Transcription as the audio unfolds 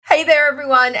Hey there,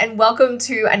 everyone, and welcome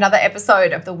to another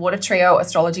episode of the Water Trio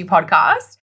Astrology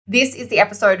Podcast. This is the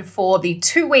episode for the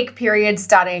 2-week period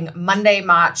starting Monday,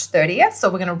 March 30th. So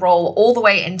we're going to roll all the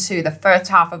way into the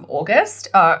first half of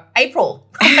April.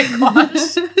 Oh my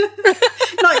gosh.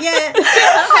 Not yet.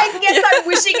 I guess I'm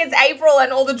wishing it's April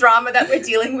and all the drama that we're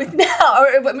dealing with now.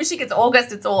 I'm wishing it's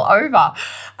August, it's all over.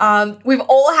 We've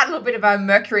all had a little bit of a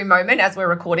Mercury moment as we're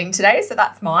recording today, so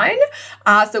that's mine.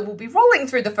 So we'll be rolling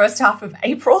through the first half of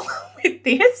April with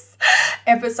this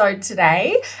episode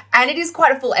today. And it is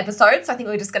quite a full episode, so I think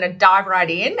we're just going to dive right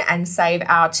in and save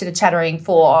our chitter-chattering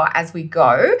for as we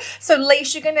go. So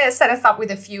Leash, you're going to set us up with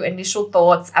a few initial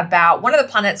thoughts about one of the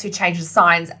planets who changes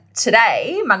signs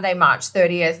today, Monday, March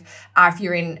 30th, if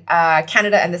you're in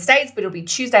Canada and the States, but it'll be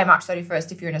Tuesday, March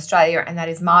 31st if you're in Australia, and that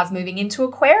is Mars moving into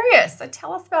Aquarius. So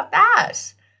tell us about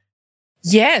that.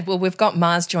 Yeah, well, we've got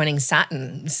Mars joining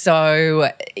Saturn.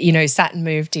 So, Saturn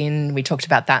moved in. We talked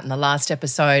about that in the last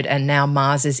episode, and now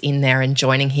Mars is in there and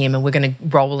joining him, and we're going to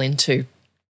roll into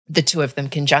the two of them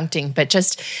conjuncting. But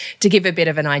just to give a bit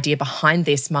of an idea behind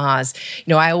this Mars,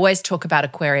 I always talk about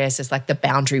Aquarius as like the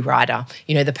boundary rider,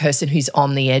 the person who's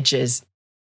on the edges,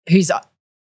 who's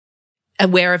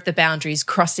aware of the boundaries,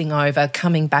 crossing over,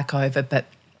 coming back over, but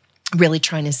really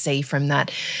trying to see from that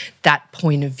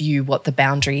point of view what the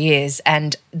boundary is.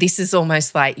 And this is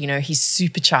almost like, he's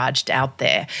supercharged out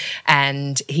there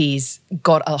and he's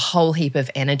got a whole heap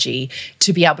of energy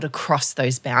to be able to cross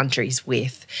those boundaries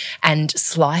with and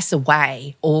slice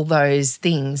away all those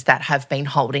things that have been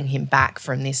holding him back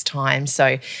from this time.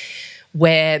 So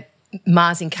where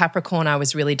Mars in Capricorn I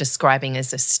was really describing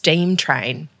as a steam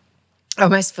train, I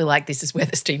almost feel like this is where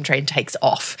the steam train takes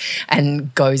off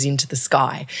and goes into the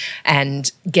sky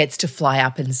and gets to fly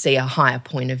up and see a higher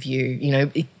point of view.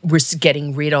 We're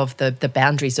getting rid of the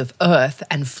boundaries of Earth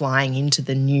and flying into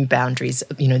the new boundaries,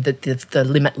 the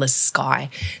limitless sky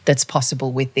that's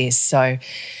possible with this. So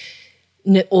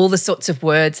all the sorts of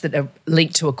words that are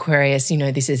linked to Aquarius,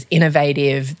 this is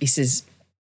innovative, this is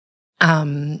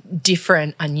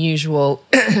different, unusual,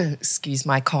 excuse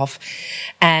my cough,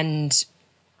 and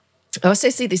I also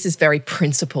see this as very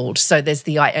principled. So there's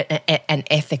and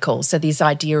ethical. So this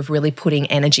idea of really putting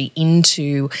energy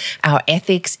into our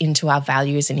ethics, into our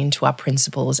values, and into our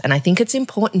principles. And I think it's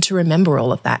important to remember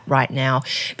all of that right now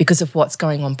because of what's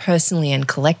going on personally and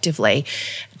collectively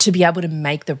to be able to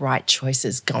make the right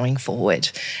choices going forward.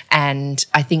 And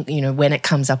I think, when it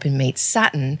comes up and meets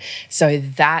Saturn, so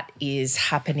that is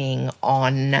happening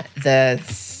on the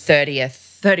 31st,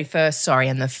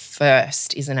 and the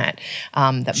 1st, isn't it?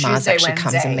 That Tuesday, Mars actually Wednesday.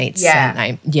 Comes and meets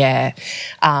Saturn. Yeah.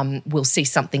 We'll see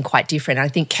something quite different. I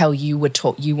think, Kel, you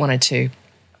wanted to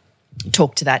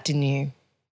talk to that, didn't you?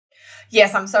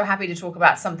 Yes, I'm so happy to talk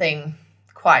about something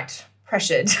quite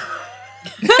pressured.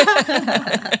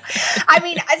 I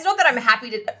mean, it's not that I'm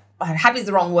happy is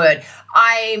the wrong word.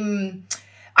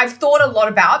 I've thought a lot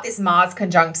about this Mars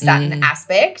conjunct Saturn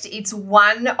aspect. It's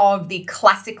one of the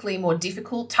classically more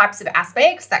difficult types of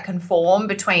aspects that can form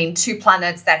between two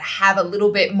planets that have a little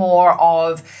bit more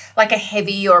of like a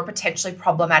heavy or a potentially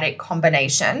problematic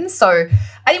combination. So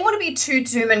I didn't want to be too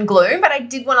doom and gloom, but I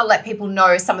did want to let people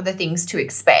know some of the things to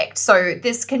expect. So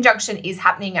this conjunction is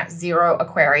happening at 0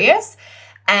 Aquarius.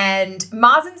 And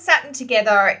Mars and Saturn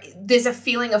together, there's a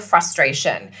feeling of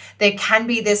frustration. There can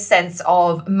be this sense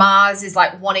of Mars is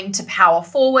like wanting to power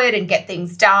forward and get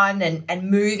things done and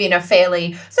move in a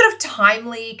fairly sort of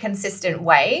timely, consistent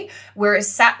way, whereas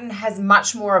Saturn has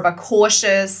much more of a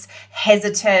cautious,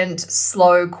 hesitant,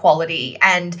 slow quality.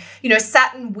 And,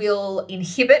 Saturn will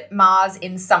inhibit Mars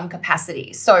in some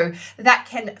capacity. So that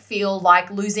can feel like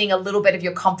losing a little bit of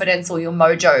your confidence or your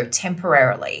mojo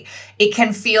temporarily. It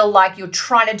can feel like you're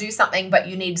trying to do something, but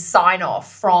you need sign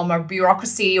off from a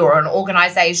bureaucracy or an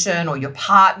organization or your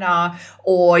partner,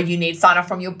 or you need sign off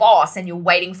from your boss and you're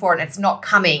waiting for it and it's not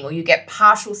coming, or you get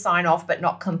partial sign off, but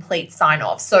not complete sign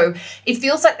off. So it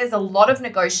feels like there's a lot of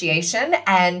negotiation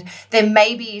and there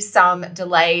may be some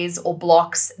delays or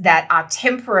blocks that are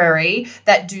temporary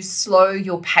that do slow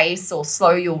your pace or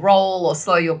slow your roll or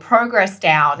slow your progress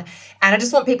down. And I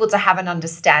just want people to have an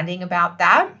understanding about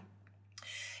that.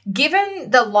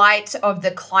 Given the light of the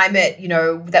climate,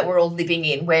 that we're all living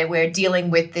in, where we're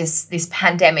dealing with this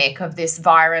pandemic of this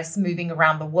virus moving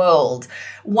around the world,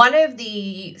 one of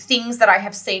the things that I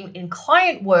have seen in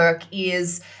client work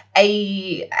is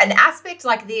an aspect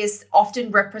like this often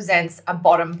represents a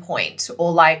bottom point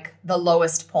or like the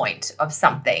lowest point of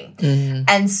something.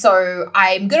 And so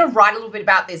I'm going to write a little bit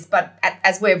about this, but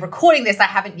as we're recording this, I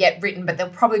haven't yet written, but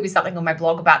there'll probably be something on my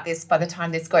blog about this by the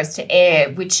time this goes to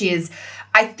air, which is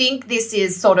I think this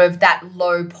is sort of that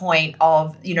low point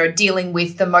of, you know, dealing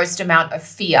with the most amount of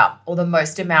fear or the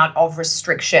most amount of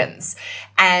restrictions.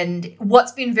 And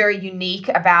what's been very unique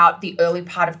about the early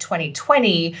part of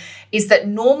 2020 is that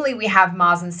normally we have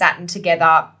Mars and Saturn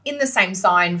together in the same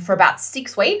sign for about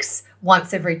 6 weeks,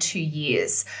 once every 2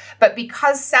 years. But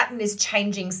because Saturn is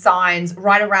changing signs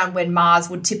right around when Mars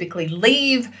would typically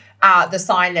leave the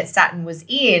sign that Saturn was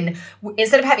in,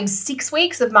 instead of having 6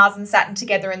 weeks of Mars and Saturn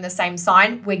together in the same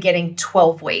sign, we're getting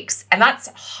 12 weeks. And that's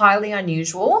highly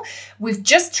unusual. We've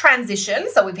just transitioned.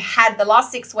 So we've had the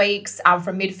last 6 weeks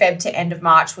from mid-Feb to end of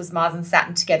March was Mars and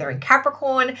Saturn together in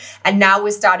Capricorn. And now we're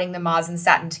starting the Mars and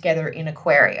Saturn together in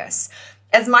Aquarius.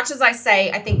 As much as I say,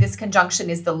 I think this conjunction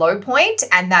is the low point,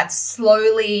 and that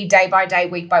slowly, day by day,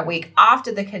 week by week,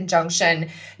 after the conjunction,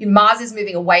 Mars is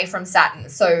moving away from Saturn.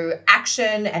 So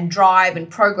action and drive and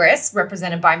progress,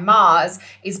 represented by Mars,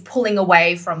 is pulling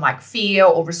away from like fear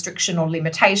or restriction or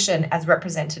limitation, as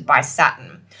represented by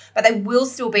Saturn. But they will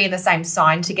still be in the same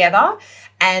sign together.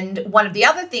 And one of the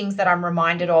other things that I'm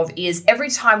reminded of is every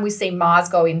time we see Mars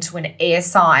go into an air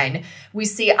sign, we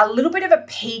see a little bit of a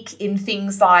peak in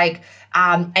things like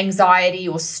anxiety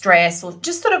or stress, or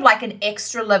just sort of like an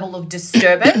extra level of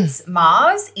disturbance,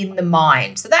 Mars, in the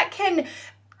mind. So that can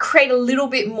create a little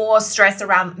bit more stress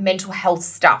around mental health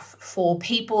stuff for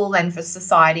people and for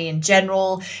society in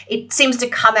general. It seems to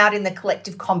come out in the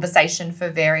collective conversation for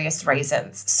various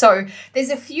reasons. So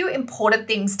there's a few important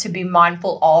things to be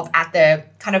mindful of at the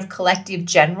kind of collective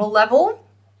general level.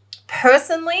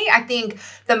 Personally, I think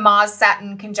the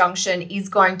Mars-Saturn conjunction is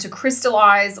going to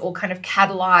crystallize or kind of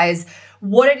catalyze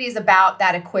what it is about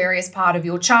that Aquarius part of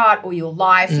your chart or your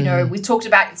life. You know, we talked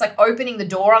about it's like opening the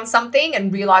door on something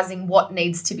and realizing what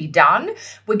needs to be done.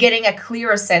 We're getting a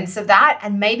clearer sense of that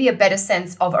and maybe a better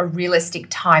sense of a realistic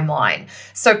timeline.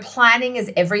 So planning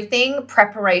is everything,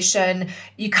 preparation.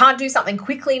 You can't do something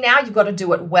quickly now. You've got to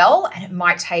do it well, and it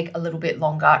might take a little bit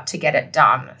longer to get it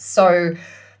done. So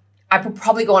I could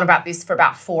probably go on about this for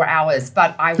about 4 hours,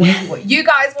 but I want to hear what you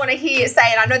guys want to say.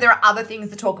 And I know there are other things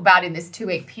to talk about in this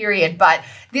 2-week period, but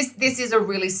this is a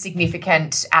really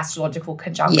significant astrological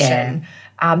conjunction.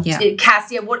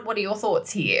 Cassia, what are your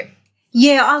thoughts here?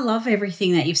 Yeah, I love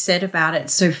everything that you've said about it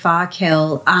so far,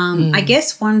 Kel. I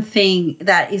guess one thing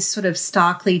that is sort of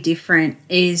starkly different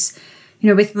is, you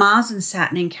know, with Mars and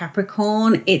Saturn in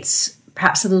Capricorn, it's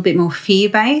perhaps a little bit more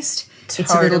fear-based. Totally.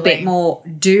 It's a little bit more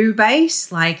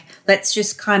do-based, like let's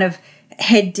just kind of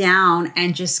head down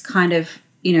and just kind of,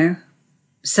 you know,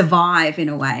 survive in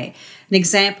a way. An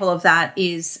example of that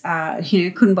is, you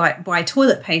know, couldn't buy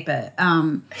toilet paper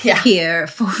here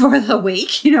for the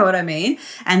week, you know what I mean?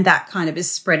 And that kind of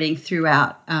is spreading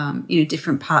throughout, you know,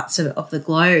 different parts of the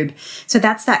globe. So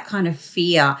that's that kind of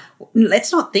fear.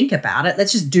 Let's not think about it.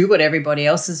 Let's just do what everybody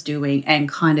else is doing and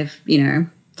kind of, you know,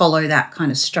 follow that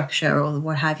kind of structure or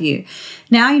what have you.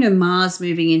 Now, you know, Mars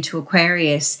moving into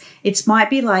Aquarius, it might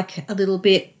be like a little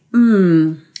bit,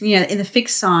 you know, in the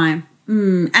fixed sign,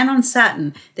 and on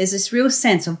Saturn, there's this real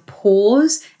sense of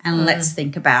pause and let's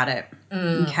think about it.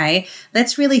 Okay,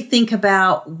 let's really think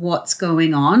about what's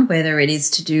going on, whether it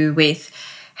is to do with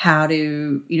how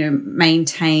to, you know,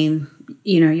 maintain,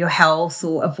 you know, your health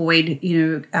or avoid,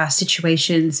 you know,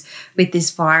 situations with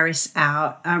this virus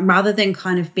out, rather than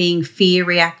kind of being fear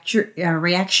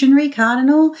reactionary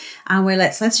cardinal, where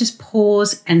let's just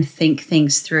pause and think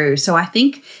things through. So I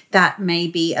think that may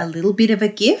be a little bit of a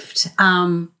gift.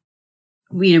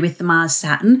 You know, with the Mars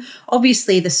Saturn,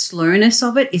 obviously the slowness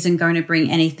of it isn't going to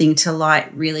bring anything to light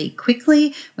really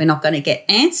quickly. We're not going to get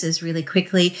answers really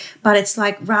quickly, but it's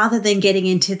like rather than getting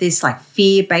into this like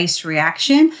fear-based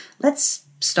reaction, let's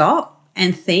stop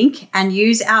and think and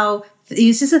use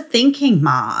this is a thinking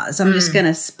Mars. I'm just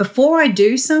going to, before I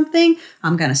do something,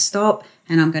 I'm going to stop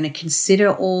and I'm going to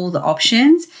consider all the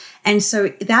options. And so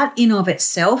that in of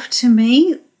itself to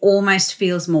me almost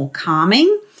feels more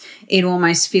calming. It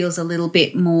almost feels a little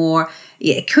bit more,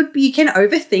 it could be, you can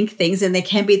overthink things and there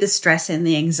can be the stress and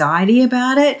the anxiety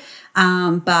about it.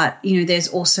 But, you know, there's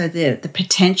also the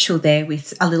potential there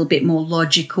with a little bit more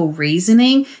logical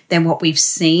reasoning than what we've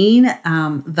seen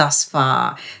thus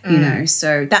far, you know.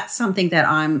 So that's something that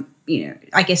I'm, you know,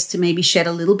 I guess to maybe shed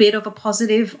a little bit of a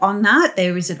positive on that.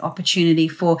 There is an opportunity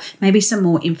for maybe some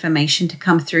more information to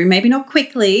come through, maybe not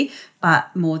quickly,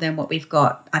 but more than what we've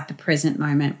got at the present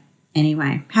moment.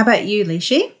 Anyway, how about you,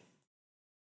 Lishi?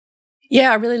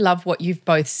 Yeah, I really love what you've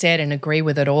both said and agree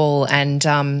with it all. And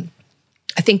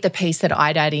I think the piece that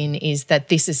I'd add in is that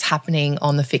this is happening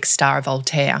on the fixed star of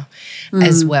Voltaire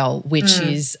as well, which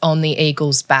is on the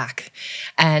eagle's back.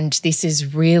 And this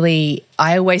is really,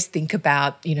 I always think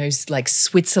about, you know, like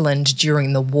Switzerland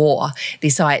during the war,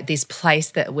 this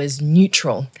place that was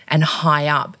neutral and high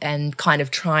up and kind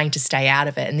of trying to stay out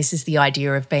of it. And this is the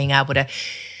idea of being able to,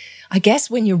 I guess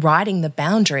when you're riding the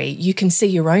boundary, you can see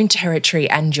your own territory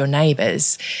and your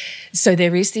neighbours. So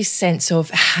there is this sense of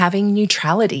having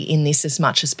neutrality in this as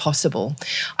much as possible.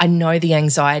 I know the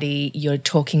anxiety you're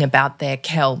talking about there,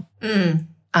 Kel.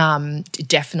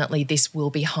 Definitely this will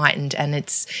be heightened, and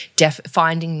it's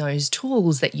finding those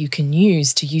tools that you can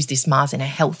use to use this Mars in a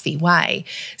healthy way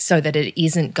so that it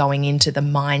isn't going into the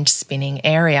mind-spinning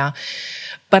area.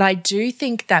 But I do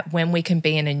think that when we can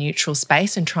be in a neutral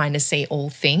space and trying to see all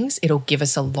things, it'll give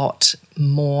us a lot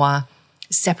more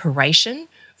separation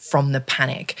from the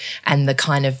panic and the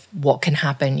kind of what can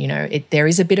happen. You know, there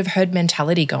is a bit of herd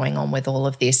mentality going on with all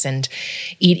of this, and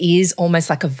it is almost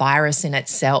like a virus in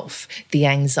itself, the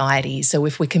anxiety. So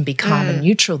if we can be calm and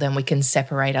neutral, then we can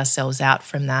separate ourselves out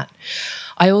from that.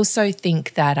 I also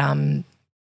think that,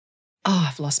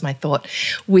 I've lost my thought.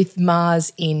 With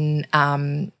Mars in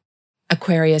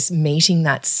Aquarius meeting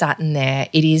that Saturn there,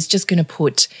 it is just going to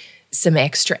put some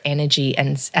extra energy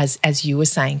and, as you were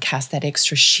saying, Cass, that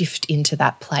extra shift into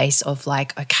that place of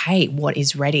like, okay, what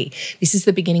is ready? This is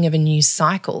the beginning of a new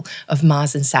cycle of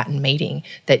Mars and Saturn meeting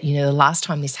that, you know, the last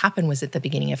time this happened was at the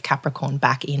beginning of Capricorn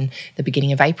back in the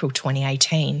beginning of April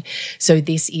 2018. So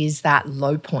this is that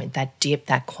low point, that dip,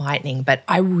 that quietening. But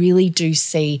I really do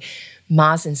see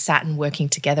Mars and Saturn working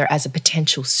together as a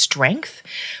potential strength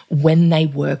when they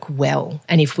work well,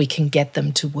 and if we can get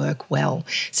them to work well.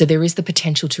 So there is the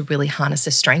potential to really harness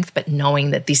a strength, but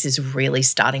knowing that this is really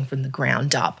starting from the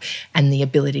ground up and the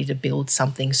ability to build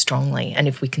something strongly. And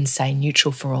if we can stay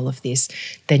neutral for all of this,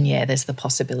 then yeah, there's the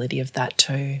possibility of that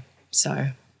too.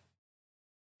 So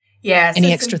yeah, so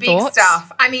any extra big thoughts?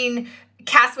 Stuff. I mean,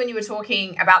 Cass, when you were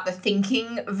talking about the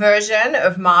thinking version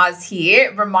of Mars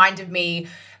here, reminded me,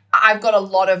 I've got a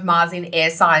lot of Mars in air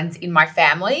signs in my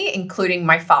family, including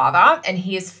my father, and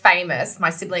he is famous. My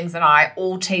siblings and I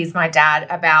all tease my dad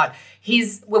about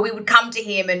where we would come to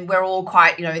him, and we're all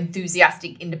quite, you know,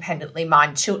 enthusiastic, independently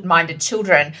minded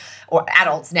children or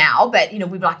adults now, but, you know,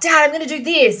 we'd be like, Dad, I'm going to do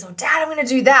this, or Dad, I'm going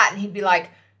to do that. And he'd be like,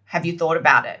 have you thought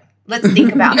about it? Let's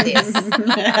think about this.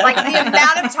 Like the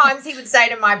amount of times he would say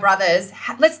to my brothers,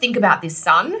 let's think about this,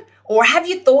 son. Or have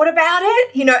you thought about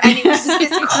it? You know, and it was just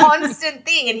this constant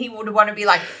thing. And he would want to be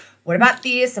like, what about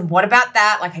this? And what about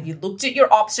that? Like, have you looked at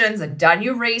your options and done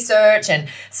your research? And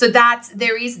so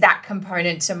there is that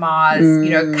component to Mars, you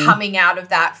know, coming out of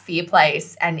that fear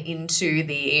place and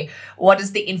into what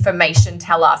does the information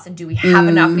tell us? And do we have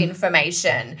enough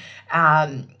information?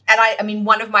 And I mean,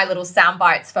 one of my little sound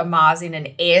bites for Mars in an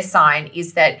air sign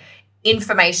is that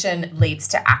information leads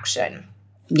to action.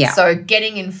 Yeah. So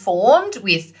getting informed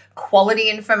with quality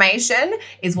information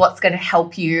is what's going to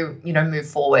help you, you know, move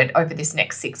forward over this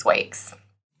next 6 weeks.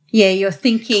 Yeah, you're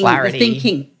thinking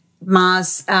Clarity.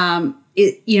 Mars,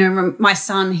 you know, my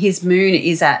son, his moon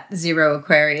is at 0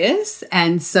 Aquarius,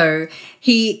 and so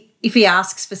if he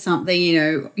asks for something, you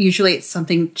know, usually it's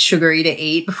something sugary to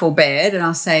eat before bed, and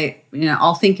I'll say, you know,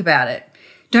 I'll think about it.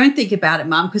 Don't think about it,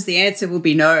 Mum, because the answer will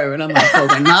be no. And I'm like, well,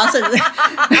 when Mars and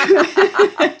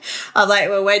I'm like,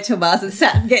 well, wait till Mars and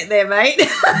Saturn get there, mate.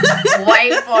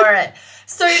 Wait for it.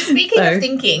 So speaking of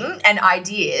thinking and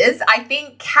ideas, I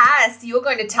think, Cass, you're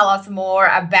going to tell us more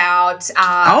about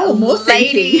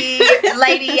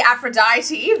Lady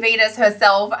Aphrodite, Venus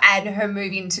herself, and her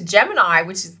move into Gemini,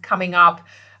 which is coming up.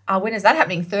 When is that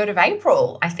happening? 3rd of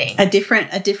April, I think. A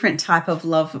different type of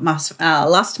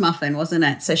lust muffin, wasn't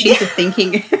it? So she's a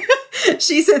thinking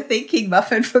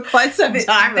muffin for quite some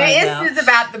time right now. This is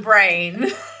about the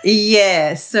brain.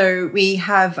 Yeah. So we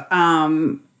have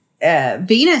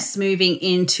Venus moving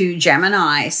into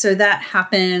Gemini. So that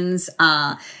happens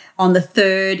on the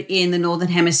 3rd in the Northern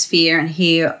Hemisphere and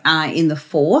here in the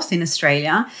 4th in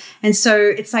Australia. And so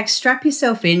it's like, strap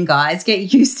yourself in, guys.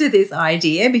 Get used to this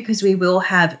idea, because we will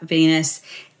have Venus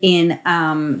in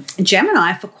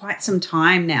Gemini for quite some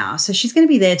time now. So she's going to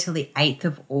be there till the 8th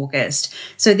of August.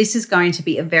 So this is going to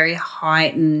be a very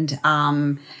heightened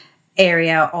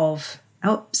area of,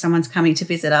 someone's coming to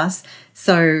visit us.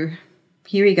 So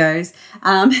here he goes.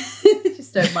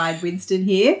 Just don't mind Winston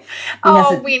here.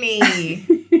 Winnie.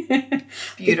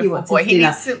 Beautiful boy.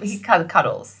 He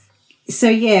cuddles. So,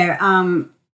 yeah,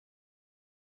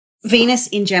 Venus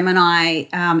in Gemini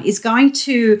is going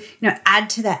to,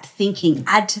 add to that thinking,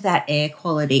 add to that air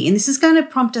quality. And this is going to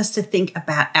prompt us to think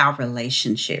about our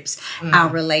relationships, our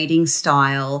relating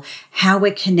style, how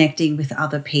we're connecting with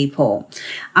other people.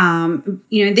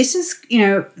 This is,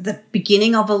 the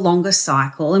beginning of a longer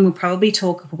cycle, and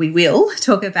we will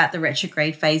talk about the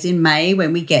retrograde phase in May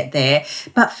when we get there.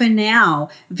 But for now,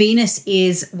 Venus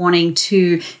is wanting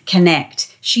to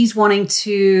connect. She's wanting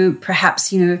to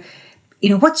perhaps,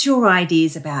 what's your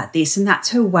ideas about this? And that's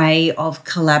her way of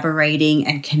collaborating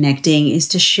and connecting, is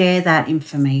to share that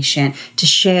information, to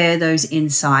share those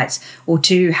insights, or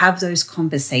to have those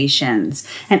conversations.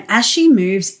 And as she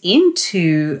moves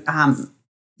into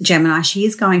Gemini, she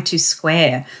is going to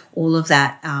square all of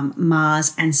that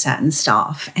Mars and Saturn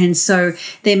stuff. And so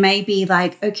there may be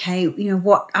like, okay,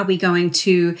 what are we going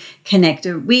to connect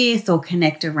with or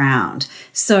connect around?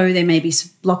 So there may be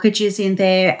some blockages in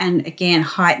there, and again,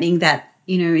 heightening that,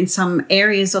 in some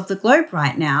areas of the globe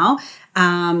right now,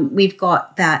 we've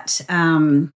got that,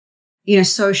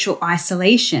 social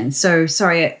isolation. So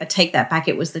sorry, I take that back.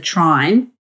 It was the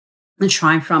trine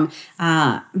from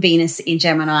Venus in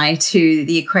Gemini to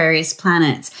the Aquarius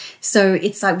planets. So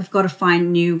it's like we've got to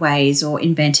find new ways or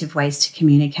inventive ways to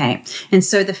communicate. And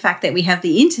so the fact that we have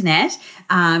the internet,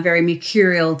 very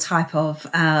mercurial type of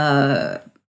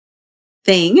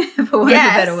thing, for want of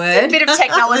a better word. A bit of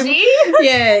technology.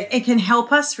 Yeah, it can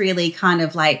help us really kind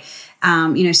of like,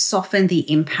 soften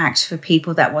the impact for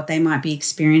people that what they might be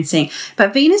experiencing.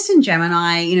 But Venus in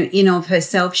Gemini, in of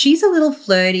herself, she's a little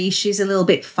flirty. She's a little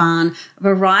bit fun.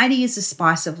 Variety is a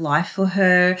spice of life for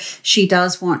her. She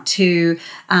does want to,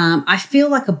 I feel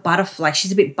like a butterfly.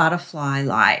 She's a bit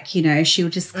butterfly-like, she'll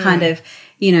just kind of,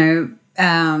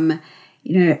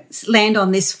 land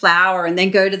on this flower and then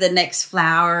go to the next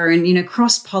flower and,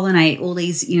 cross-pollinate all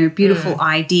these, beautiful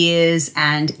ideas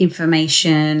and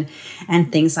information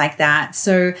and things like that.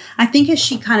 So I think as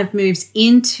she kind of moves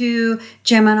into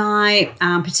Gemini,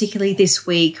 particularly this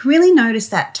week, really notice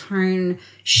that tone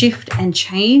shift and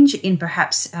change in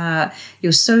perhaps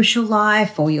your social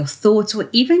life or your thoughts or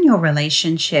even your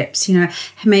relationships.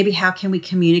 Maybe how can we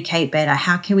communicate better?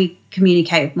 How can we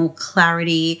communicate with more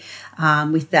clarity,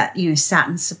 with that,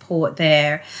 Saturn support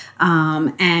there.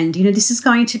 And this is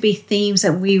going to be themes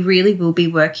that we really will be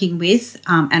working with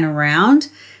and around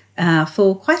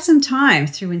for quite some time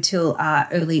through until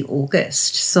early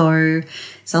August. So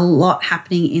there's a lot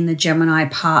happening in the Gemini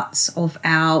parts of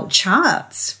our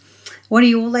charts. What are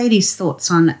your ladies' thoughts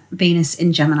on Venus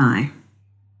in Gemini?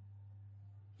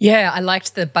 Yeah, I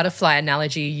liked the butterfly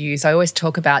analogy you use. I always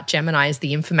talk about Gemini as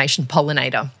the information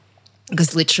pollinator,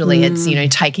 because literally it's,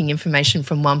 taking information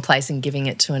from one place and giving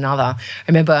it to another. I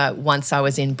remember once I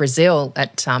was in Brazil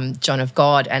at John of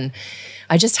God, and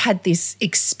I just had this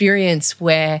experience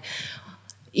where,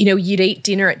 you'd eat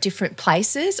dinner at different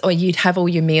places, or you'd have all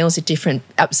your meals at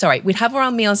we'd have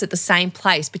our meals at the same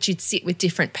place, but you'd sit with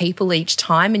different people each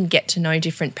time and get to know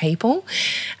different people.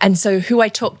 And so who I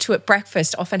talked to at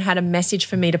breakfast often had a message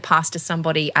for me to pass to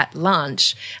somebody at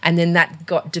lunch, and then that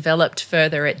got developed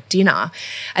further at dinner.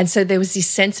 And so there was this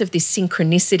sense of this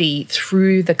synchronicity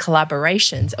through the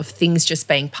collaborations of things just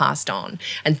being passed on,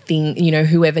 and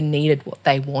whoever needed what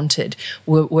they wanted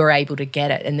were able to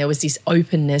get it. And there was this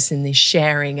openness and this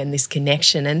sharing and this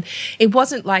connection. And it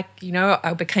wasn't like,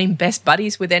 I became best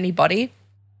buddies with anybody,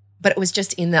 but it was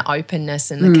just in the openness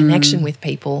and the connection with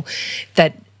people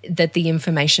that the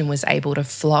information was able to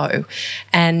flow.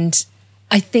 And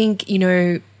I think,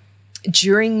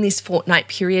 during this fortnight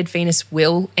period, Venus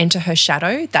will enter her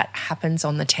shadow. That happens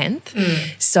on the 10th.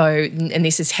 So, and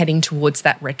this is heading towards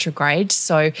that retrograde.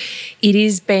 So it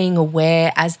is being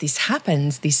aware as this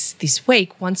happens this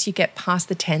week, once you get past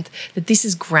the 10th, that this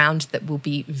is ground that will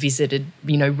be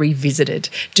revisited,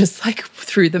 just like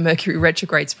through the Mercury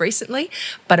retrogrades recently,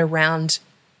 but around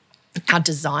our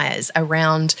desires,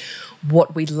 around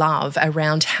what we love,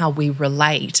 around how we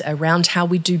relate, around how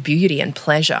we do beauty and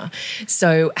pleasure.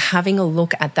 So having a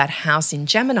look at that house in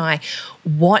Gemini,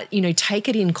 take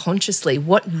it in consciously.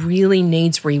 What really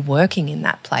needs reworking in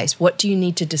that place? What do you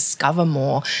need to discover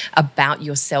more about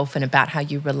yourself and about how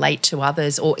you relate to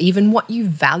others, or even what you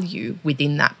value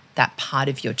within that part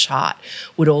of your chart?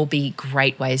 Would all be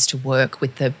great ways to work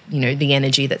with the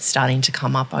energy that's starting to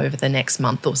come up over the next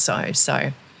month or so.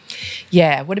 So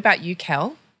yeah, what about you,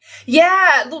 Kel?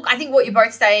 Yeah, look, I think what you're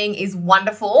both saying is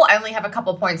wonderful. I only have a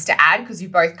couple of points to add because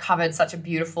you've both covered such a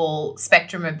beautiful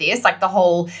spectrum of this, like the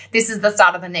whole, this is the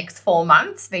start of the next 4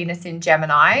 months, Venus in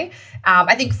Gemini.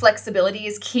 I think flexibility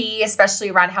is key, especially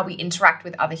around how we interact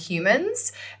with other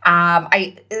humans.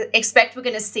 I expect we're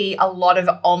going to see a lot of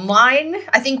online.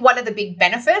 I think one of the big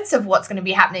benefits of what's going to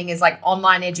be happening is like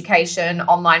online education,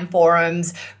 online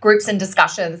forums, groups and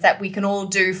discussions that we can all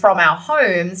do from our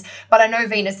homes. But I know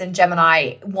Venus in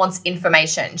Gemini wants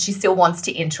information. She still wants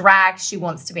to interact. She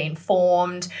wants to be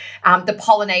informed. The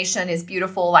pollination is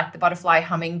beautiful, like the butterfly,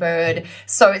 hummingbird.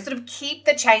 So sort of keep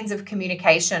the chains of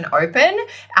communication open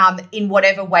in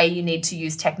whatever way you need to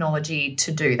use technology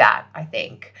to do that, I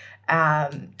think.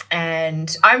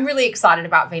 And I'm really excited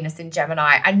about Venus in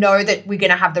Gemini. I know that we're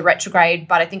going to have the retrograde,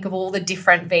 but I think of all the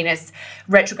different Venus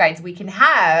retrogrades we can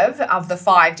have, of the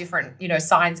 5 different,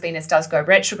 signs Venus does go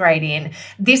retrograde in,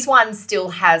 this one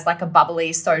still has like a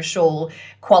bubbly social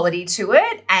quality to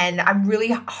it. And I'm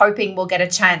really hoping we'll get a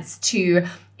chance to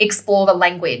explore the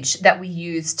language that we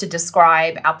use to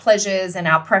describe our pleasures and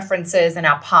our preferences and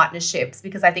our partnerships,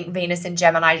 because I think Venus in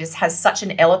Gemini just has such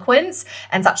an eloquence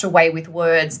and such a way with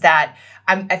words that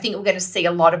I think we're going to see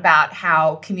a lot about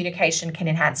how communication can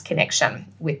enhance connection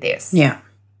with this. Yeah.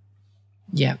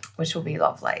 Which will be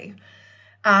lovely.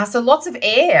 So lots of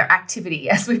air activity,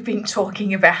 as we've been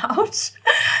talking about.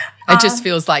 It just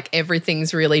feels like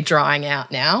everything's really drying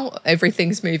out now.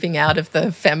 Everything's moving out of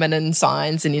the feminine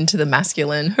signs and into the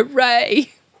masculine.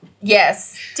 Hooray!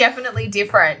 Yes, definitely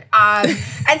different. And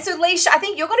so, Leisha, I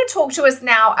think you're going to talk to us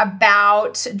now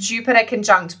about Jupiter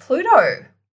conjunct Pluto.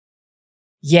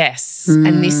 Yes,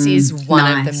 and this is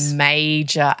one of the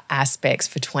major aspects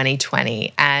for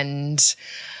 2020. And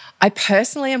I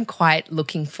personally am quite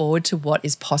looking forward to what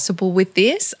is possible with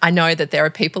this. I know that there are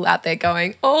people out there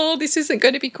going, oh, this isn't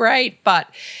going to be great, but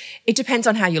it depends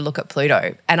on how you look at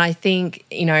Pluto. And I think,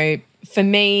 for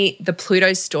me, the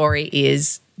Pluto story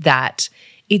is that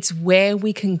it's where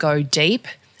we can go deep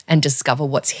and discover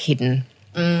what's hidden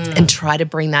and try to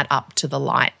bring that up to the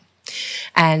light.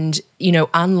 And,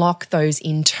 unlock those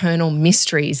internal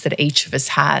mysteries that each of us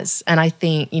has. And I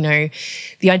think,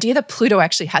 the idea that Pluto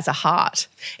actually has a heart,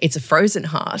 it's a frozen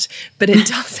heart, but it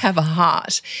does have a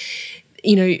heart.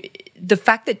 The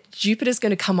fact that Jupiter's going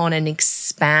to come on and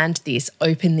expand this,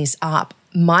 open this up,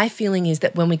 my feeling is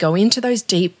that when we go into those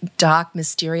deep, dark,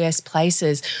 mysterious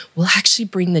places, we'll actually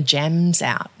bring the gems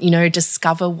out,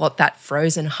 discover what that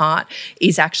frozen heart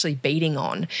is actually beating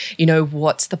on,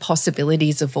 what's the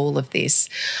possibilities of all of this.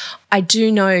 I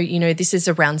do know, this is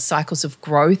around cycles of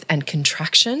growth and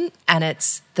contraction, and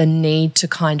it's the need to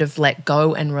kind of let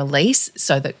go and release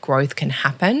so that growth can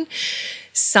happen.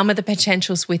 Some of the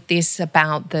potentials with this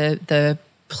about the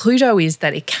Pluto is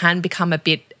that it can become a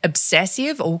bit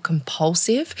obsessive or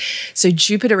compulsive. So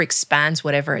Jupiter expands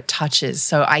whatever it touches.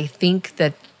 So I think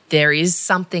that there is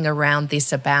something around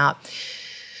this about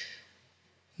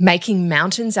making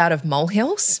mountains out of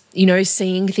molehills,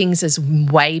 seeing things as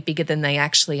way bigger than they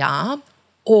actually are.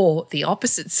 Or the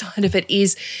opposite side of it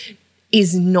is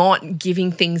not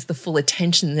giving things the full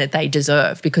attention that they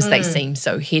deserve because they seem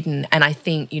so hidden. And I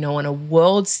think, on a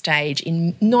world stage,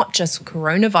 in not just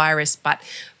coronavirus, but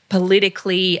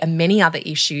politically and many other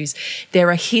issues, there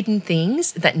are hidden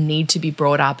things that need to be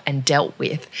brought up and dealt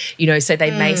with. So they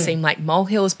may seem like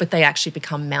molehills, but they actually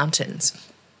become mountains.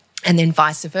 And then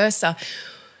vice versa.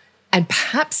 And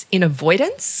perhaps in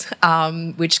avoidance,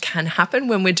 which can happen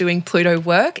when we're doing Pluto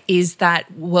work, is that,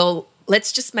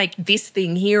 let's just make this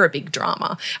thing here a big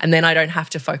drama, and then I don't have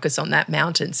to focus on that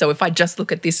mountain. So if I just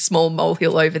look at this small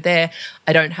molehill over there,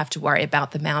 I don't have to worry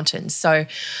about the mountain. So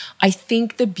I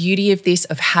think the beauty of this,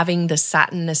 of having the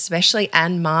Saturn especially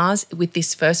and Mars with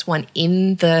this first one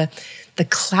in the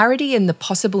clarity and the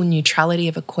possible neutrality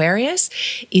of Aquarius,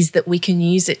 is that we can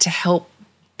use it to help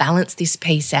balance this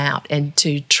piece out and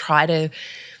to try to,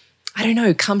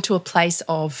 come to a place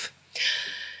of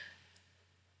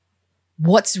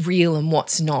what's real and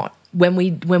what's not. When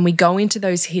we go into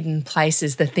those hidden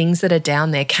places, the things that are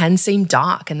down there can seem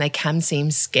dark and they can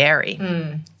seem scary.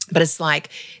 But it's like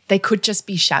they could just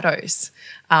be shadows.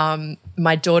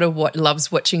 My daughter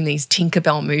loves watching these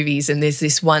Tinkerbell movies, and there's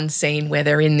this one scene where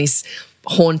they're in this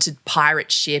haunted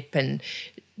pirate ship and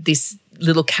this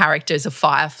little character is a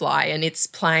firefly and it's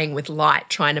playing with light,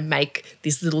 trying to make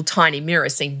this little tiny mirror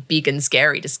seem big and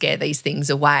scary to scare these things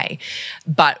away.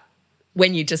 But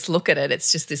when you just look at it,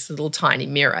 it's just this little tiny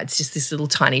mirror. It's just this little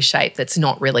tiny shape that's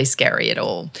not really scary at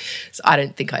all. So I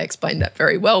don't think I explained that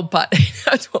very well, but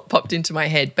that's what popped into my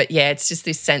head. But yeah, it's just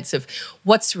this sense of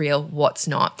what's real, what's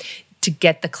not. to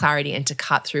get the clarity and to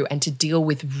cut through and to deal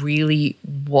with really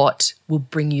what will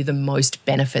bring you the most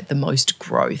benefit, the most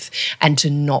growth, and to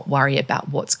not worry about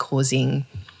what's causing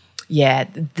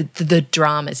the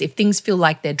dramas. If things feel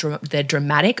like they're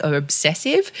dramatic or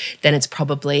obsessive, then it's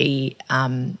probably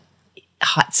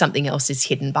something else is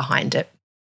hidden behind it.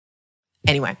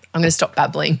 Anyway, I'm going to stop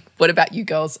babbling. What about you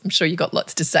girls? I'm sure you got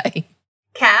lots to say.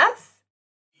 Cass?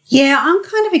 Yeah, I'm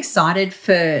kind of excited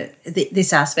for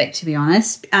this aspect, to be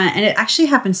honest. And it actually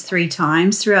happens 3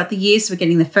 times throughout the year. So we're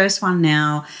getting the first one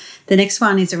now. The next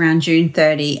one is around June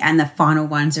 30 and the final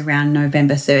one's around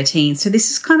November 13. So this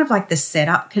is kind of like the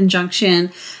setup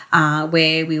conjunction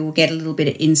where we will get a little bit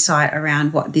of insight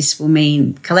around what this will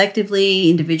mean collectively,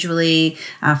 individually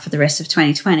for the rest of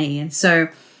 2020. And so,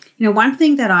 one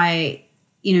thing that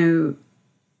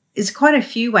there's quite a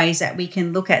few ways that we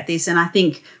can look at this. And I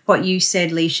think what you said,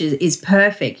 Leisha, is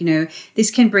perfect.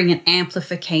 This can bring an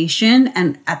amplification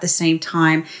and at the same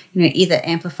time, either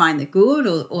amplifying the good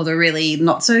or the really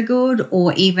not so good,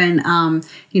 or even,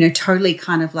 totally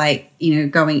kind of like,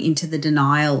 going into the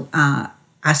denial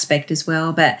aspect as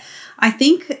well. But I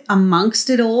think amongst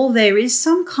it all, there is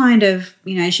some kind of,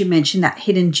 as you mentioned, that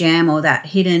hidden gem or that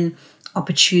hidden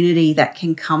opportunity that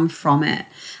can come from it.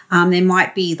 There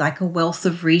might be like a wealth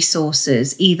of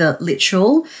resources, either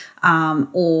literal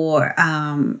or,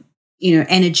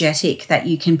 energetic, that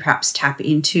you can perhaps tap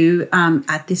into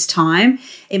at this time.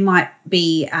 It might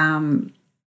be,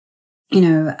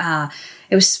 it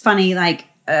was funny, like,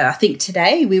 I think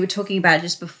today we were talking about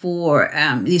just before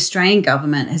the Australian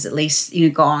government has at least,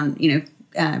 gone,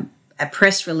 a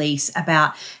press release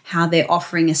about how they're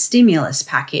offering a stimulus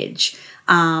package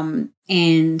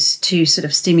and to sort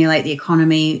of stimulate the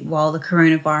economy while the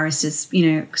coronavirus is,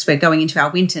 because we're going into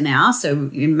our winter now, so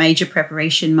in major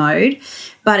preparation mode.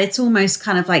 But it's almost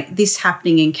kind of like this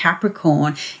happening in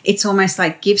Capricorn. It's almost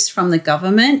like gifts from the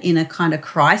government in a kind of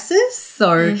crisis.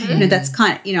 So, that's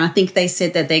kind of, I think they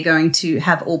said that they're going to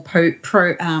have all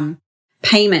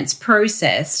payments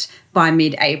processed by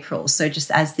mid-April. So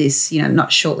just as this,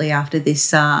 not shortly after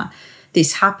this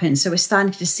happened. So we're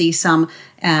starting to see some,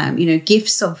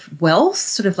 gifts of wealth,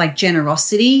 sort of like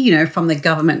generosity, from the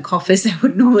government coffers that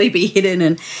would normally be hidden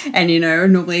and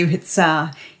normally it's,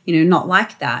 not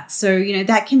like that. So,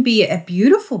 that can be a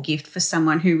beautiful gift for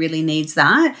someone who really needs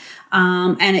that.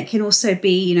 And it can also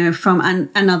be, from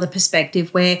another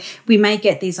perspective where we may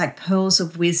get these like pearls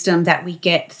of wisdom that we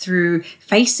get through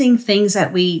facing things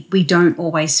that we don't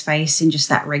always face in just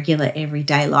that regular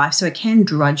everyday life. So it can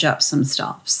drudge up some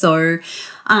stuff. So,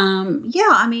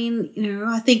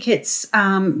 I think it's,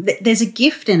 there's a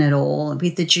gift in it all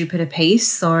with the Jupiter piece.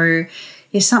 So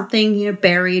there's something,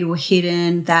 buried or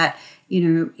hidden that,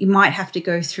 you might have to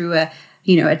go through a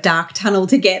dark tunnel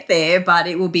to get there, but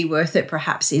it will be worth it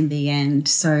perhaps in the end.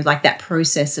 So like that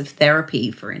process of therapy,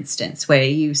 for instance, where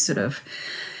you sort of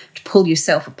pull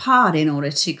yourself apart in order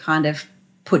to kind of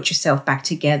put yourself back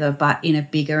together, but in a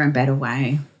bigger and better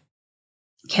way.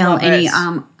 Kel,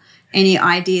 any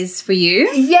ideas for you?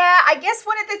 Yeah, I guess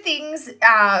one of the things,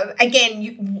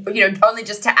 again, only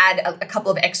just to add a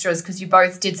couple of extras, because you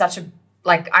both did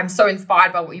I'm so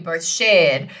inspired by what you both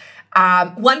shared.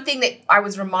 One thing that I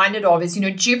was reminded of is,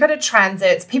 Jupiter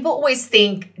transits, people always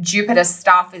think Jupiter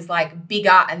stuff is like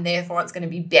bigger and therefore it's going to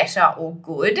be better or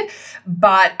good.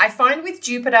 But I find with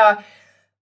Jupiter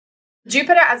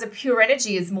as a pure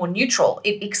energy is more neutral.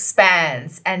 It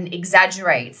expands and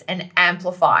exaggerates and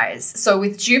amplifies. So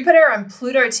with Jupiter and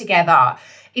Pluto together,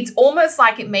 it's almost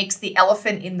like it makes the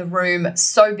elephant in the room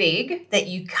so big that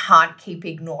you can't keep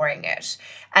ignoring it.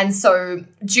 And so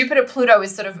Jupiter-Pluto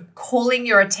is sort of calling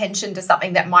your attention to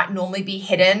something that might normally be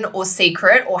hidden or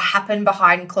secret or happen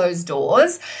behind closed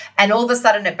doors. And all of a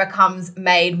sudden it becomes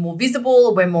made more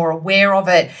visible, we're more aware of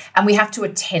it, and we have to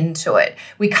attend to it.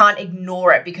 We can't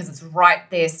ignore it because it's right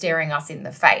there staring us in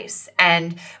the face.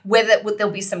 And whether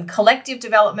there'll be some collective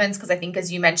developments, because I think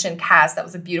as you mentioned, Cass, that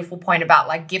was a beautiful point about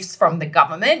like gifts from the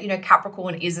government.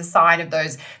 Capricorn is a sign of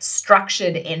those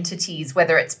structured entities,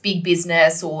 whether it's big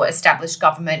business or established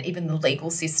government, even the legal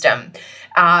system.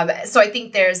 So I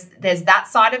think there's that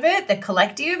side of it, the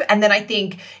collective. And then I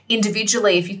think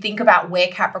individually, if you think about where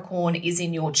Capricorn is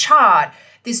in your chart,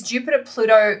 this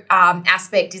Jupiter-Pluto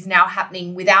aspect is now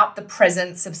happening without the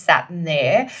presence of Saturn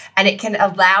there, and it can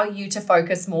allow you to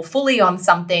focus more fully on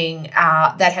something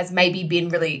that has maybe been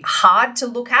really hard to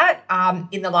look at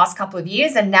in the last couple of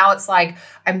years. And now it's like,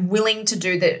 I'm willing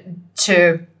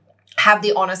to have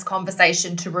the honest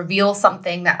conversation to reveal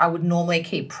something that I would normally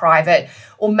keep private,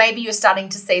 or maybe you're starting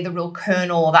to see the real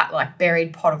kernel, that like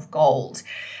buried pot of gold.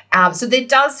 So there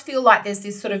does feel like there's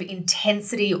this sort of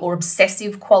intensity or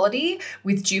obsessive quality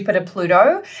with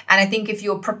Jupiter-Pluto. And I think if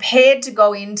you're prepared to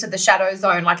go into the shadow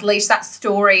zone, like Leash, that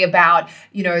story about,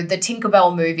 you know, the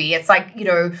Tinkerbell movie, it's like, you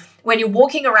know, when you're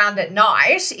walking around at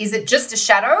night, is it just a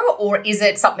shadow or is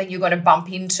it something you're going to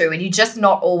bump into and you're just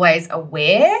not always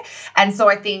aware? And so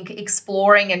I think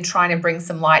exploring and trying to bring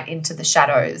some light into the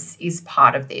shadows is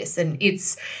part of this. And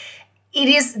it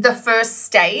is the first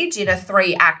stage in a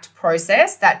 3-act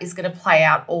process that is going to play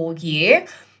out all year.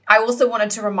 I also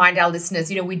wanted to remind our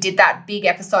listeners, you know, we did that big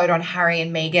episode on Harry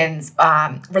and Meghan's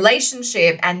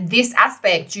relationship, and this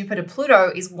aspect,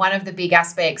 Jupiter-Pluto, is one of the big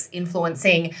aspects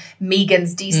influencing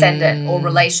Meghan's descendant or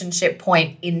relationship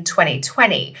point in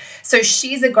 2020. So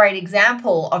she's a great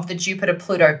example of the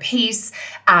Jupiter-Pluto piece.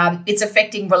 It's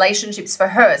affecting relationships for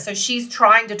her. So she's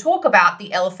trying to talk about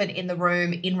the elephant in the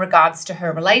room in regards to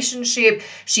her relationship.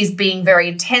 She's being very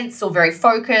intense or very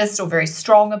focused or very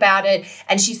strong about it,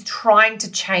 and she's trying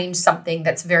to change something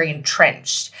that's very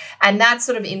entrenched. And that's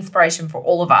sort of inspiration for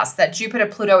all of us, that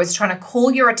Jupiter-Pluto is trying to call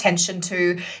your attention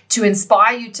to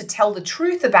inspire you to tell the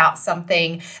truth about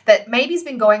something that maybe has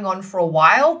been going on for a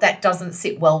while that doesn't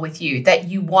sit well with you, that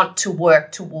you want to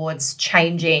work towards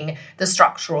changing the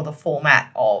structure or the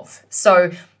format of.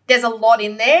 So there's a lot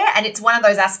in there, and it's one of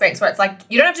those aspects where it's like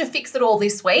you don't have to fix it all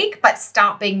this week, but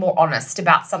start being more honest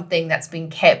about something that's been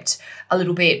kept a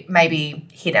little bit maybe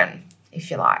hidden,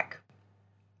 if you like.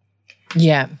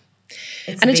 Yeah.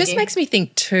 And it just makes me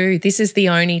think too, this is the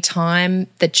only time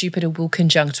that Jupiter will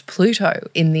conjunct Pluto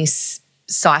in this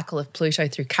cycle of Pluto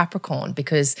through Capricorn,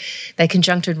 because they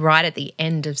conjuncted right at the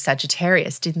end of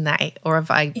Sagittarius, didn't they? Or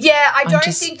have I? Yeah, I don't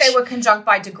think they were conjunct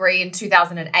by degree in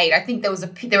 2008. I think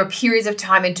there were periods of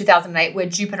time in 2008 where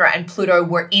Jupiter and Pluto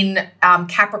were in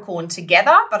Capricorn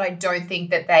together, but I don't think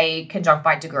that they conjunct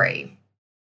by degree.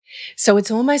 So it's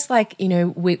almost like, you know,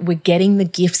 we're getting the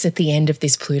gifts at the end of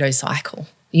this Pluto cycle,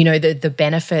 you know, the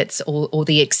benefits or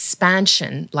the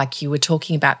expansion, like you were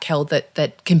talking about, Kel,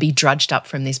 that can be drudged up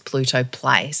from this Pluto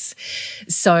place.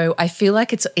 So I feel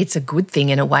like it's a good thing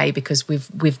in a way, because we've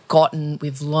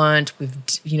learned,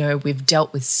 we've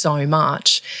dealt with so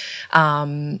much.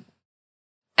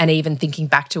 And even thinking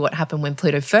back to what happened when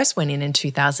Pluto first went in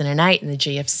 2008 in the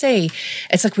GFC,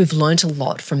 it's like we've learned a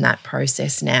lot from that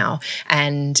process now.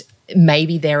 And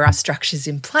maybe there are structures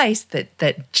in place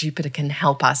that Jupiter can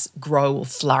help us grow or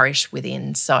flourish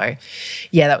within. So,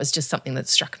 yeah, that was just something that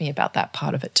struck me about that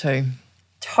part of it too.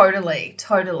 Totally.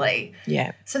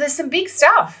 Yeah. So there's some big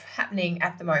stuff happening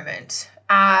at the moment.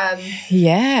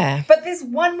 Yeah. But there's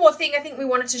one more thing I think we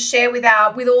wanted to share with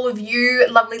all of you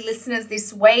lovely listeners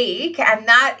this week, and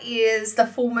that is the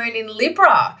full moon in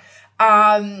Libra.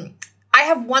 I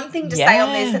have one thing to say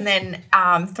on this and then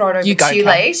throw it over to you,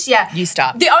 Leash. Yeah. You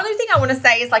start. The only thing I want to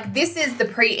say is, like, this is the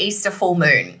pre-Easter full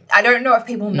moon. I don't know if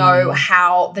people know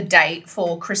how the date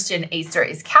for Christian Easter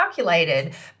is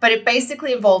calculated, but it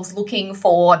basically involves looking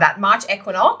for that March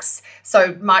equinox,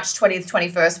 so March 20th,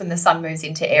 21st, when the sun moves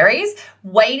into Aries,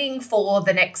 waiting for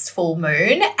the next full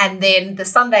moon, and then the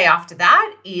Sunday after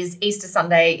that is Easter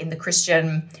Sunday in the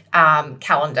Christian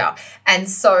calendar. And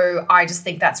so I just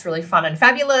think that's really fun and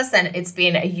fabulous, and it's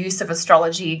been a use of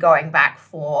astrology going back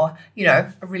for, you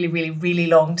know, a really, really, really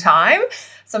long time.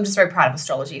 So I'm just very proud of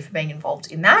astrology for being involved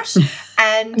in that.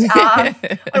 And on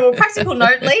a more practical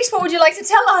note, Leash, what would you like to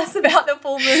tell us about the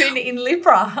full moon in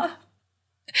Libra?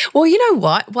 Well, you know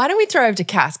what? Why don't we throw over to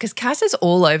Cass? Because Cass is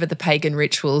all over the pagan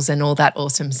rituals and all that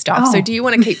awesome stuff. Oh. So do you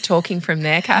want to keep talking from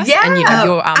there, Cass? Yeah. And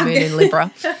your moon in Libra.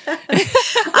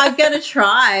 I'm going to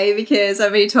try, because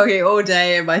I've been talking all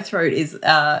day and my throat is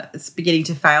it's beginning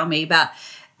to fail me. But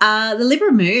the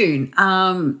Libra moon,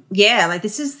 like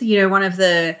this is, you know, one of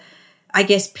the, I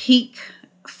guess, peak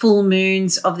full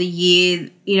moons of the year.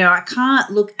 You know, I can't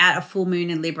look at a full moon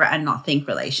in Libra and not think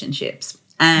relationships.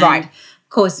 And right. Of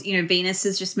course, you know, Venus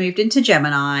has just moved into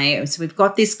Gemini. So we've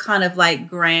got this kind of like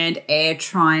grand air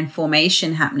trine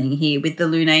formation happening here with the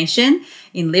lunation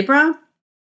in Libra.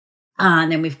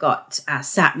 And then we've got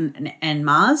Saturn and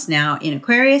Mars now in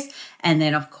Aquarius. And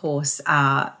then, of course,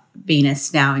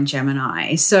 Venus now in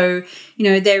Gemini. So, you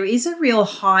know, there is a real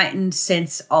heightened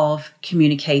sense of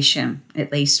communication,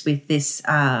 at least with this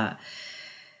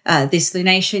this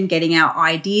lunation, getting our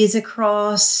ideas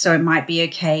across. So it might be,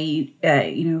 okay,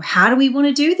 you know, how do we want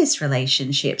to do this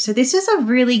relationship? So this is a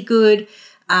really good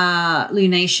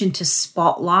lunation to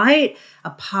spotlight a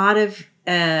part of,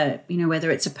 you know, whether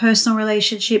it's a personal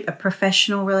relationship, a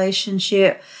professional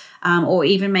relationship, or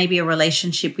even maybe a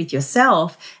relationship with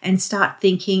yourself, and start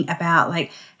thinking about,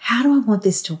 like, how do I want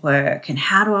this to work? And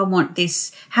how do I want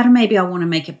this? How do maybe I want to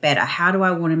make it better? How do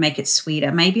I want to make it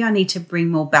sweeter? Maybe I need to bring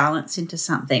more balance into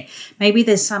something. Maybe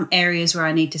there's some areas where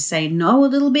I need to say no a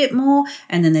little bit more.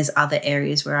 And then there's other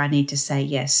areas where I need to say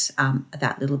yes,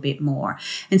 that little bit more.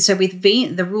 And so with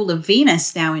the rule of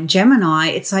Venus now in Gemini,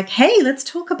 it's like, hey, let's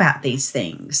talk about these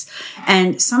things.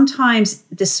 And sometimes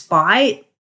despite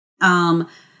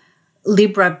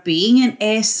Libra being an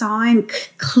air sign,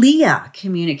 clear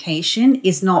communication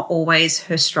is not always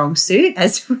her strong suit,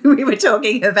 as we were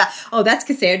talking about. Oh, that's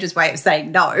Cassandra's way of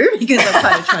saying no, because I'm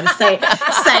kind of trying to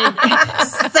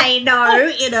say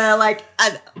no in a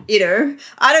I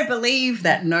don't believe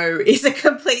that no is a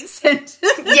complete sentence.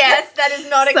 Yes, that is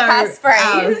not a Cass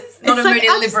phrase, not a Moon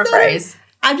in Libra phrase.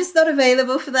 I'm just not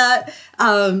available for that.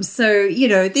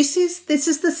 This is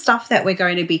the stuff that we're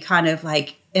going to be kind of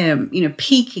like,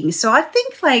 peaking. So I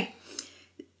think like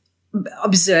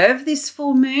observe this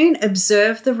full moon,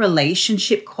 observe the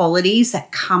relationship qualities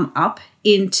that come up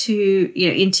into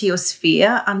your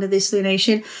sphere under this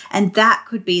lunation. And that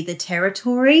could be the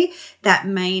territory that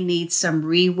may need some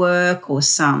rework or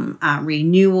some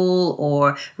renewal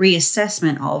or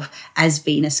reassessment of as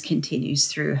Venus continues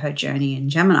through her journey in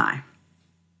Gemini.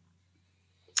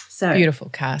 So, beautiful,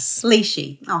 Cass.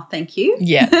 Lishi. Oh, thank you.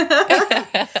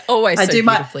 Yeah. Always so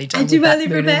beautifully done. I do my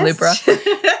Libra best. Libra.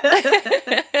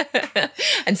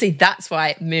 And see, that's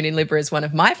why Moon in Libra is one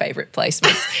of my favourite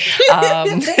placements.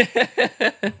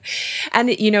 And,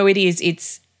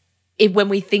 when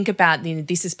we think about,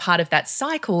 this is part of that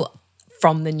cycle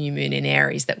from the new moon in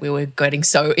Aries that we were getting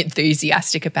so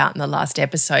enthusiastic about in the last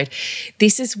episode.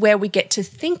 This is where we get to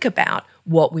think about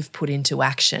what we've put into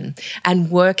action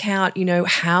and work out,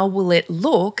 how will it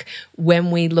look when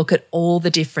we look at all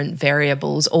the different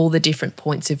variables, all the different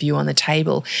points of view on the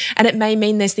table. And it may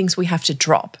mean there's things we have to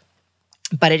drop.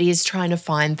 But it is trying to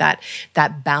find that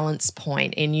balance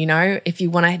point. And, if you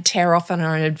want to tear off on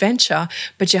an adventure,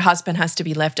 but your husband has to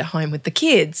be left at home with the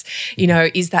kids,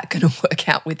 is that going to work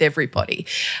out with everybody?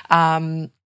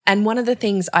 And one of the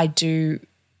things I do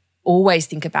always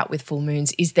think about with full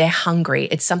moons is they're hungry.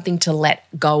 It's something to let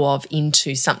go of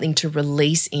into, something to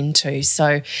release into.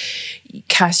 So,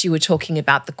 Cass, you were talking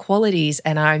about the qualities,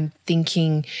 and I'm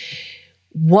thinking,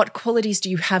 what qualities do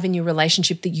you have in your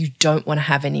relationship that you don't want to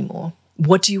have anymore?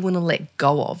 What do you want to let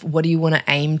go of? What do you want to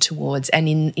aim towards? And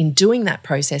in doing that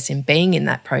process, in being in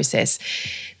that process,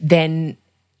 then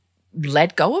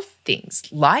let go of things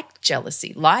like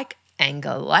jealousy, like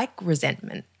anger, like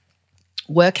resentment.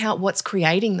 Work out what's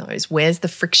creating those. Where's the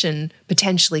friction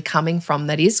potentially coming from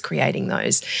that is creating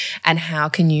those? And how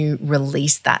can you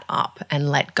release that up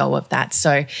and let go of that?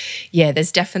 So, yeah,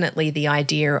 there's definitely the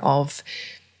idea of,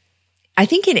 I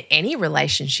think in any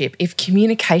relationship, if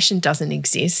communication doesn't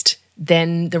exist,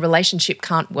 then the relationship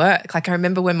can't work. Like I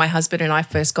remember when my husband and I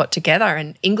first got together,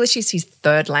 and English is his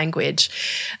third language,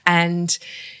 and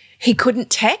he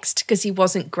couldn't text because he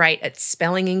wasn't great at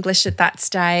spelling English at that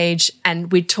stage.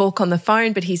 And we'd talk on the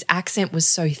phone, but his accent was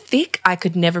so thick, I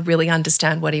could never really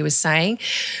understand what he was saying.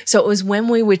 So it was when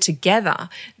we were together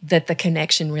that the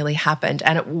connection really happened.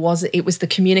 And it was the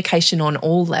communication on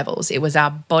all levels. It was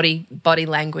our body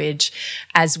language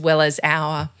as well as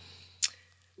our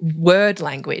word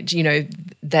language,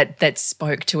 that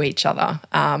spoke to each other.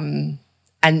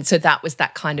 And so that was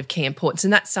that kind of key importance.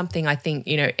 And that's something I think,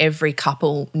 every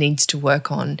couple needs to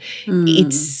work on.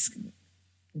 It's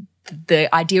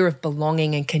the idea of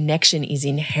belonging and connection is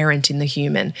inherent in the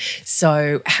human.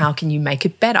 So how can you make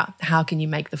it better? How can you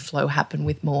make the flow happen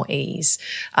with more ease?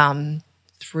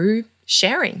 Through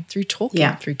sharing, through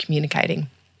talking, through communicating.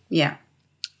 Yeah.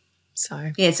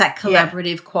 So it's that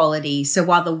collaborative quality. So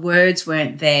while the words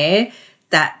weren't there,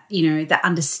 that, that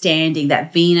understanding,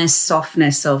 that Venus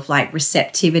softness of like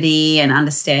receptivity and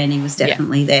understanding was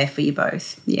definitely there for you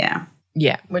both. Yeah.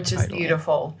 Yeah. Which is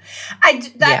beautiful.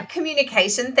 That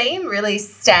communication theme really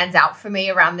stands out for me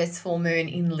around this full moon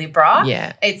in Libra.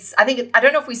 Yeah. I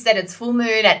don't know if we said it's full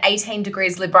moon at 18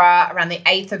 degrees Libra around the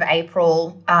 8th of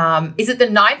April. Is it the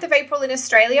 9th of April in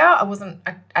Australia?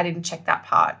 I didn't check that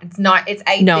part. It's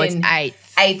 8th. No, it's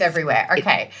 8th. 8th everywhere.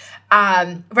 Okay.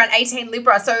 Around 18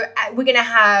 Libra. So we're going to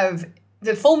have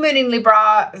the full moon in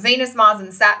Libra, Venus, Mars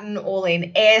and Saturn all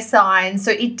in air signs. So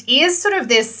it is sort of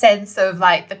this sense of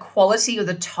like the quality or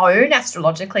the tone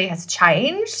astrologically has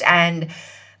changed, and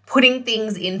putting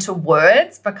things into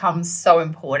words becomes so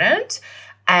important.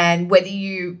 And whether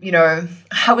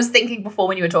I was thinking before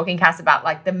when you were talking, Cass, about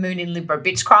like the moon in Libra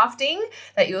bitchcrafting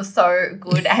that you're so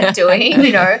good at doing,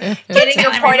 getting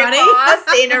your point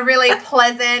across in a really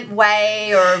pleasant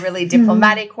way or a really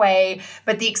diplomatic way.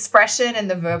 But the expression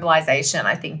and the verbalization,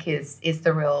 I think, is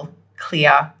the real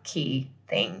clear key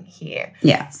thing here.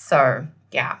 Yeah. So,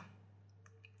 yeah.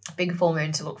 Big full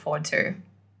moon to look forward to.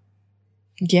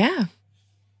 Yeah.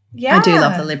 Yeah. I do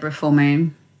love the Libra full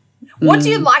moon. What do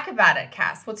you like about it,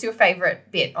 Cass? What's your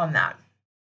favourite bit on that?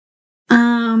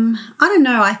 I don't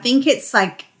know. I think it's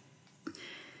like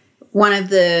one of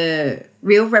the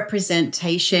real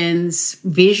representations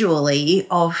visually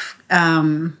of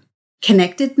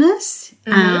connectedness.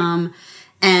 And,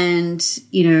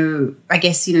 I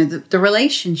guess, the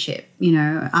relationship,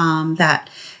 that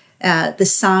the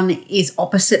sun is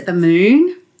opposite the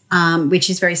moon, which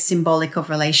is very symbolic of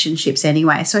relationships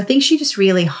anyway. So I think she just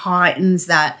really heightens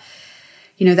that,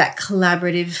 that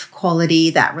collaborative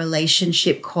quality, that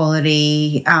relationship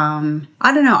quality. I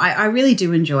don't know. I really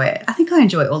do enjoy it. I think I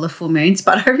enjoy all the full moons,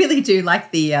 but I really do like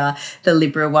the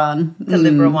Libra one. The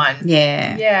Libra one.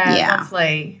 Yeah. Yeah.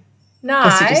 Lovely. Nice.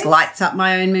 I guess it just lights up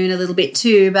my own moon a little bit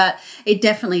too, but it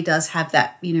definitely does have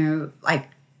that,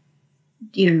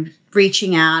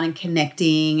 reaching out and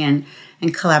connecting and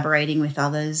collaborating with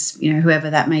others, whoever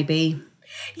that may be.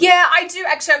 Yeah, I do.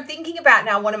 Actually, I'm thinking about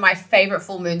now one of my favourite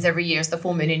full moons every year is the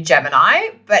full moon in Gemini,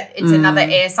 but it's another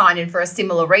air sign and for a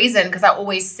similar reason because I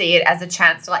always see it as a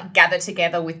chance to gather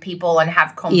together with people and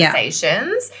have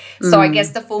conversations. Yeah. So I guess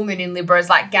the full moon in Libra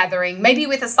is gathering maybe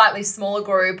with a slightly smaller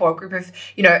group or a group of,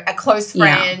 a close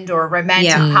friend or a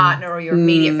romantic partner or your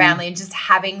immediate family and just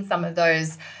having some of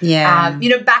those,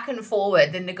 back and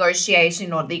forward, the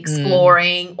negotiation or the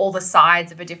exploring all the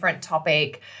sides of a different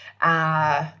topic.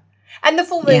 And the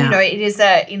full moon, it is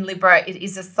in Libra, it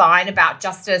is a sign about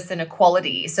justice and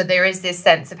equality. So there is this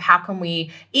sense of how can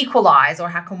we equalize or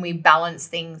how can we balance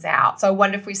things out. So I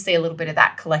wonder if we see a little bit of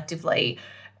that collectively.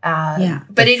 But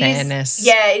the fairness.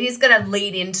 It is going to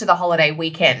lead into the holiday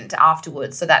weekend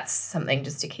afterwards. So that's something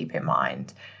just to keep in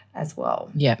mind as well.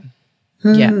 Yeah.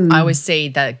 Yeah, I always see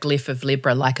the glyph of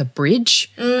Libra like a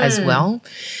bridge as well.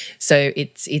 So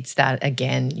it's that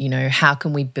again, how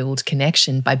can we build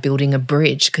connection by building a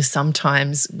bridge? Because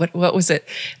sometimes, what was it?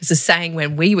 It's a saying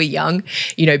when we were young,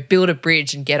 build a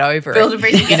bridge and get over it. Build a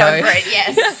bridge and get over it,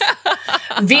 yes.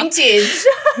 Vintage.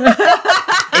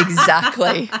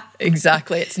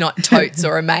 Exactly. It's not totes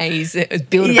or a maze. It was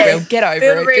build a bridge, get over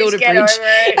it. Build a bridge.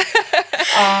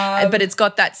 But it's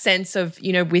got that sense of,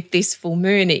 with this full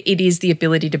moon, it is the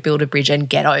ability to build a bridge and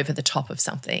get over the top of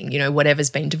something, whatever's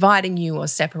been dividing you or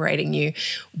separating you.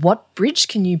 What bridge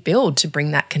can you build to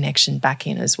bring that connection back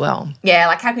in as well?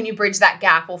 Yeah, how can you bridge that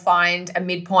gap or find a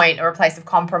midpoint or a place of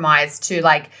compromise to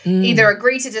either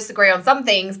agree to disagree on some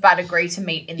things but agree to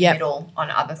meet in the middle on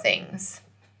other things?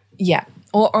 Yeah.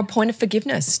 Or a point of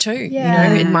forgiveness too.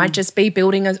 Yeah. It might just be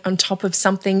building on top of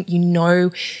something,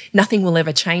 nothing will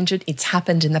ever change it. It's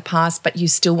happened in the past, but you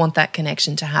still want that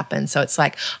connection to happen. So it's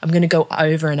I'm going to go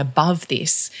over and above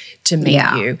this to meet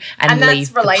you and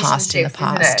leave the past in the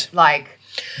past. Isn't it?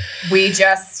 We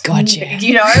just, gotcha.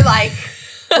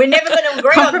 We're never going to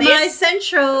agree on this. Compromise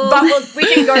central. But we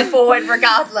can go forward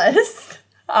regardless.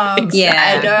 Exactly.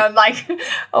 And I'm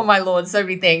oh my Lord, so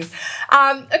many things.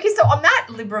 Okay, so on that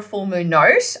Libra full moon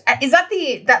note, is that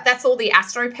that's all the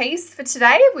astro piece for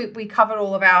today? We covered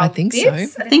all of our bits? So.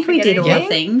 I think we did all the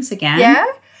things again. Yeah.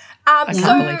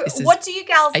 So what do you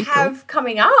gals April. have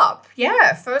coming up?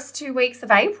 Yeah, first 2 weeks of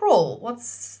April.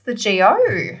 What's the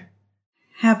GO?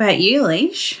 How about you,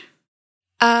 Leash?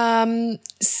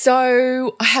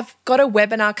 So I have got a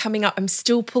webinar coming up. I'm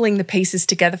still pulling the pieces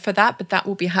together for that, but that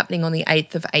will be happening on the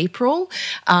 8th of April.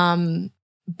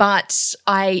 But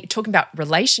talking about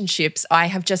relationships, I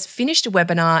have just finished a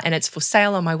webinar and it's for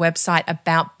sale on my website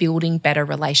about building better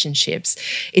relationships.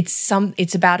 It's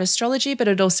about astrology, but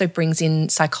it also brings in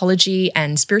psychology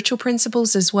and spiritual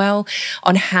principles as well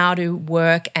on how to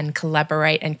work and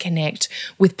collaborate and connect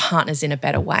with partners in a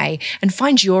better way and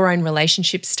find your own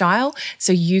relationship style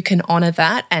so you can honor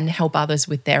that and help others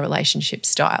with their relationship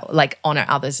style, honor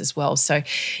others as well. So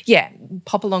yeah,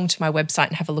 pop along to my website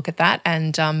and have a look at that.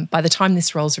 And by the time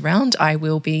this rolls around, I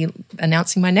will be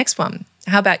announcing my next one.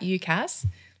 How about you, Cass?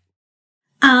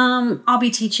 I'll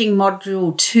be teaching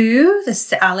module 2,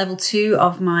 level 2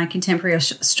 of my contemporary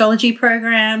astrology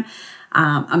program.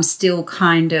 I'm still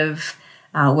kind of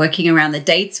working around the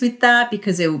dates with that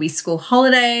because there will be school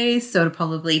holidays, so it'll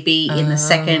probably be in the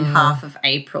second half of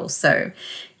April. So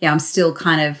yeah, I'm still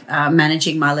kind of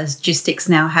managing my logistics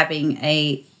now, having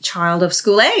a child of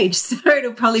school age. So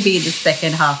it'll probably be in the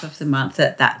second half of the month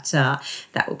that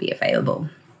will be available.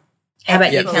 How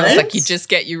about you, It Kelly? feels like you just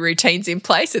get your routines in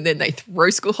place and then they throw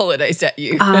school holidays at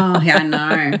you. Oh, yeah, I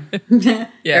know.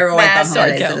 They're always on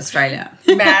holidays in Australia.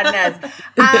 Madness.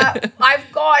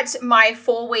 I've got my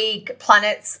 4-week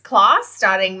planets class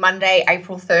starting Monday,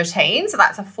 April 13. So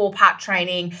that's a 4-part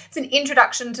training. It's an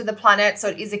introduction to the planet. So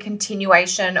it is a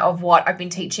continuation of what I've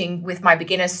been teaching with my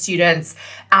beginner students.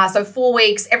 So 4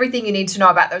 weeks, everything you need to know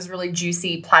about those really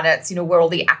juicy planets, where all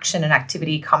the action and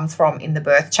activity comes from in the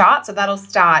birth chart. So that'll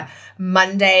start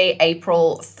Monday,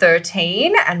 April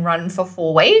 13 and run for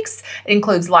 4 weeks. It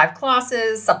includes live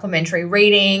classes, supplementary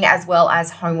reading, as well as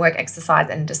homework, exercise,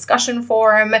 and discussion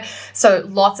forum. So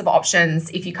lots of options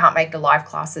if you can't make the live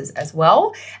classes as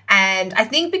well. And I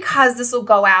think because this will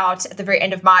go out at the very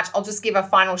end of March, I'll just give a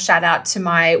final shout out to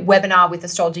my webinar with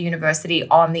Astrology University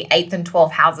on the 8th and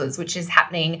 12th houses, which is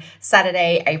happening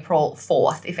Saturday, April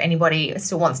 4th. If anybody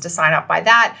still wants to sign up by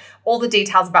that, all the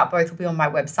details about both will be on my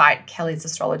website,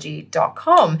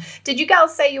 kellysastrology.com. Did you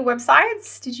girls say your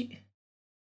websites? Did you?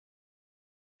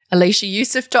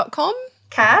 AliciaYusuf.com.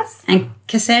 Cass? And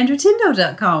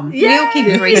CassandraTyndall.com. Yay! We all keep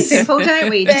it very simple, don't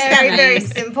we? Very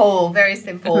simple. Very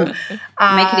simple. Make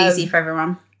it easy for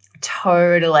everyone.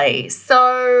 Totally.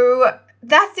 So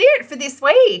that's it for this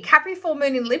week. Happy full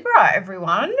moon in Libra,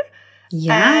 everyone.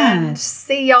 Yeah. And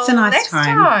see y'all next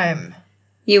time.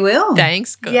 You will.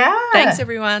 Thanks. Yeah. Thanks,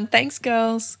 everyone. Thanks,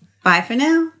 girls. Bye for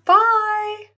now. Bye.